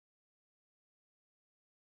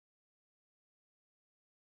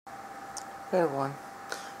Hey everyone,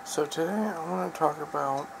 so today I want to talk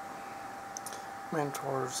about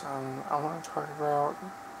mentors, and I want to talk about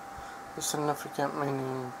the significant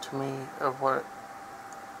meaning to me of what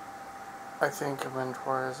I think a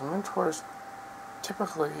mentor is. A mentor is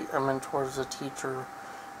typically a teacher,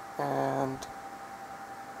 and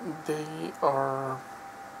they are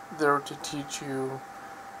there to teach you,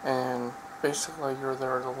 and basically you're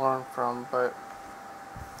there to learn from. But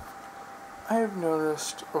I have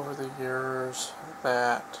noticed over the years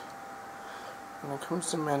that when it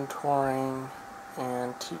comes to mentoring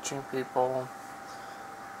and teaching people,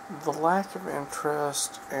 the lack of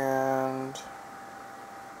interest and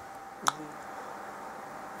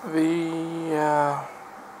the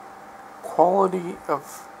quality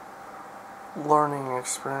of learning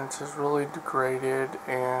experience is really degraded,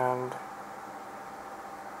 and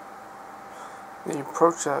the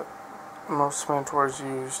approach that most mentors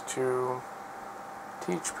use to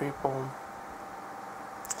teach people,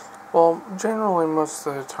 well, generally most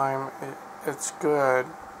of the time it's good.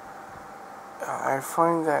 I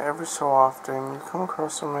find that every so often you come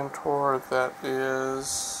across a mentor that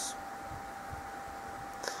is,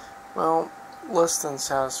 well, less than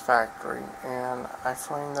satisfactory, and I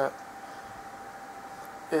find that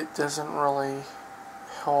it doesn't really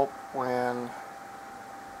help when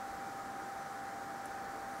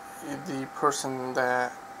the person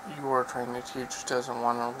that you are trying to teach doesn't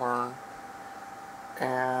want to learn.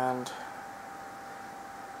 And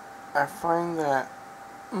I find that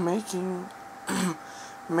making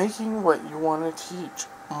what you want to teach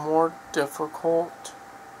more difficult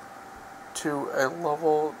to a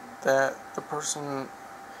level that the person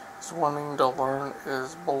is wanting to learn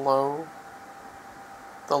is below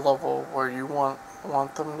the level where you want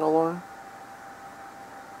them to learn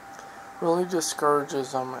really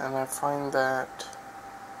discourages them. And I find that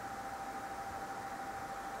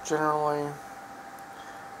generally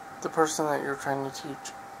the person that you're trying to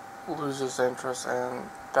teach loses interest, and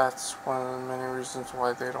that's one of the many reasons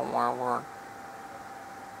why they don't want to learn.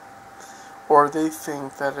 Or they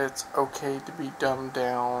think that it's okay to be dumbed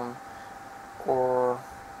down, or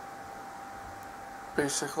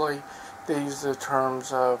basically they use the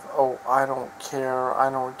terms of, oh, I don't care, I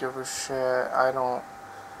don't give a shit,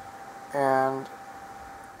 and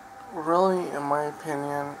really, in my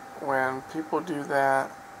opinion, when people do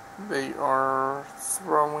that, they are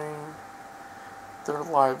throwing their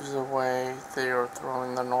lives away. They are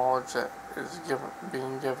throwing the knowledge that is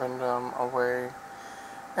being given them away.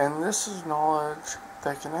 And this is knowledge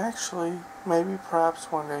that can actually, maybe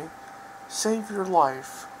perhaps one day, save your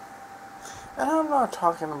life. And I'm not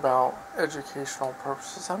talking about educational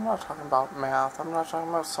purposes. I'm not talking about math. I'm not talking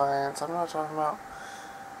about science. I'm not talking about,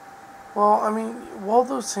 well, I mean, while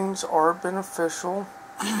those things are beneficial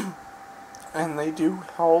and they do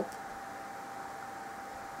help,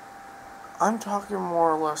 I'm talking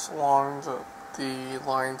more or less along the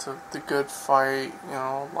lines of the good fight,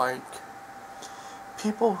 like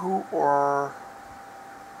people who are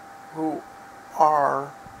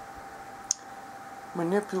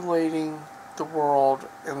manipulating the world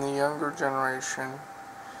in the younger generation,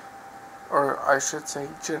 or I should say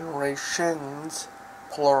generations,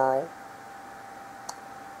 plural,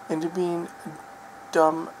 into being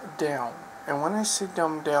dumbed down. And when I say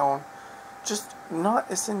dumbed down, just not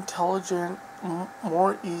as intelligent,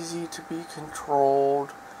 more easy to be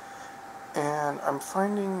controlled. And I'm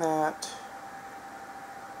finding that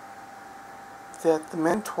the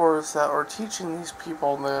mentors that are teaching these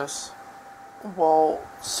people this, while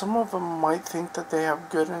some of them might think that they have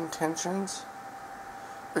good intentions,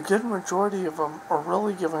 a good majority of them are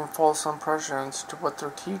really giving false impressions to what they're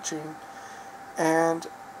teaching, and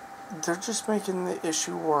they're just making the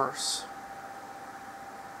issue worse.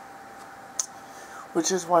 Which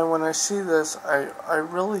is why when I see this, I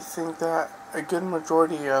really think that a good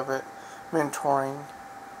majority of it, mentoring,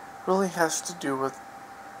 really has to do with,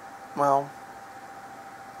 well,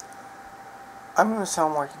 I'm going to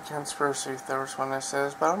sound like a conspiracy theorist when I say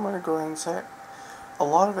this, but I'm going to go ahead and say it. A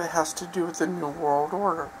lot of it has to do with the New World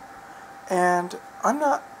Order. And I'm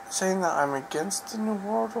not saying that I'm against the New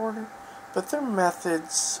World Order, but their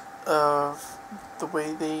methods of the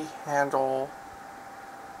way they handle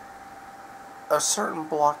a certain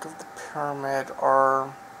block of the pyramid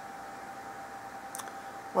are,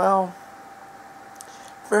 well,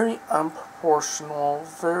 very unproportional,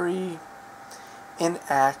 very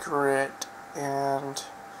inaccurate, and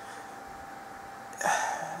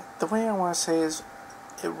the way I want to say is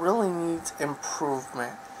it really needs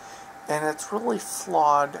improvement, and it's really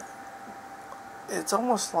flawed. It's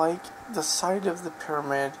almost like the side of the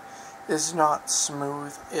pyramid is not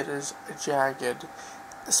smooth, it is jagged.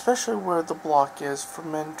 especially where the block is for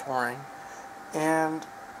mentoring. And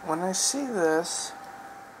when I see this,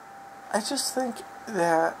 I just think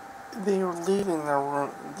that they are leaving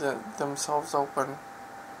themselves open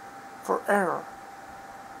for error.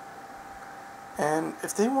 And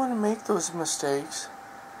if they want to make those mistakes,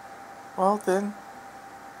 well then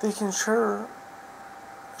they can sure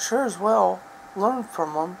as well learn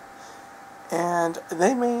from them, and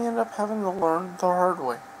they may end up having to learn the hard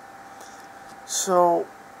way. So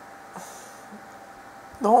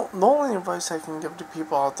the only advice I can give to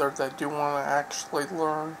people out there that do want to actually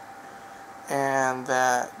learn and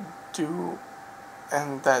that do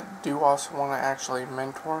also want to actually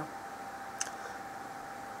mentor,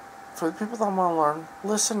 for the people that want to learn,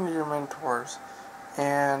 listen to your mentors.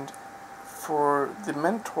 And for the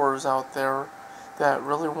mentors out there that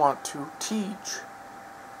really want to teach,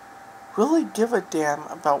 really give a damn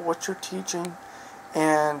about what you're teaching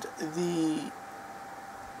and the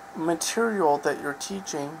material that you're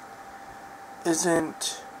teaching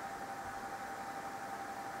isn't,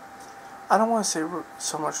 I don't want to say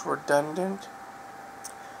so much redundant,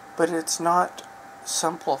 but it's not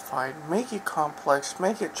simplified. Make it complex,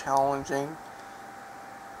 make it challenging,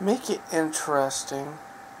 make it interesting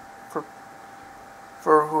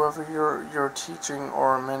for whoever you're teaching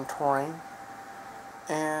or mentoring,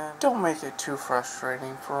 and don't make it too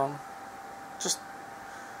frustrating for them. Just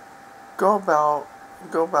go about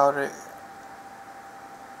it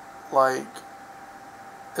like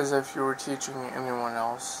as if you were teaching anyone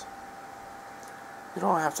else. You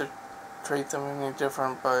don't have to treat them any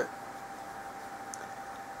different, but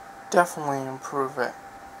definitely improve it.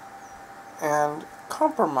 And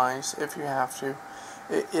compromise if you have to.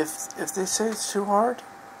 If they say it's too hard,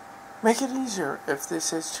 make it easier. If they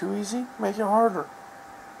say it's too easy, make it harder.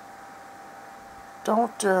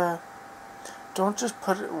 Don't just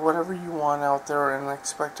put whatever you want out there and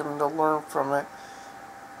expect them to learn from it,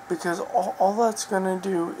 because all that's going to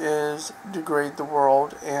do is degrade the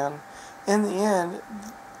world, and in the end,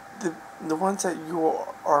 the ones that you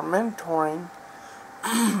are mentoring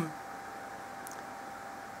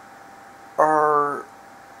are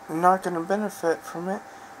not going to benefit from it,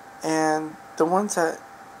 and the ones that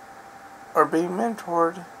are being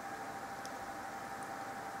mentored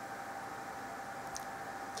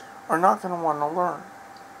are not going to want to learn.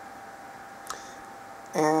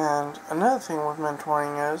 And another thing with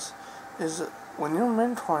mentoring is when you're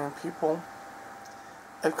mentoring people,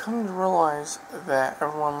 I've come to realize that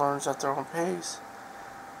everyone learns at their own pace,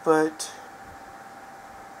 but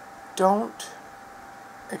don't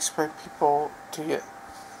expect people to get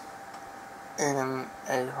in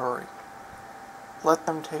a hurry. Let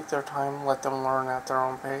them take their time, let them learn at their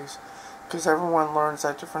own pace, because everyone learns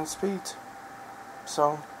at different speeds.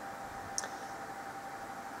 So,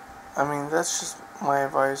 I mean, that's just my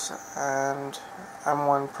advice, and I'm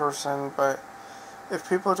one person, but if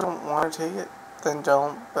people don't want to take it, then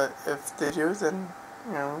don't. But if they do, then,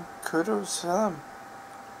 kudos to them.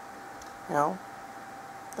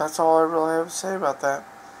 That's all I really have to say about that.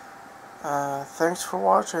 Thanks for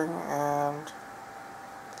watching, and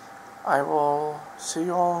I will see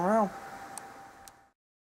you all around.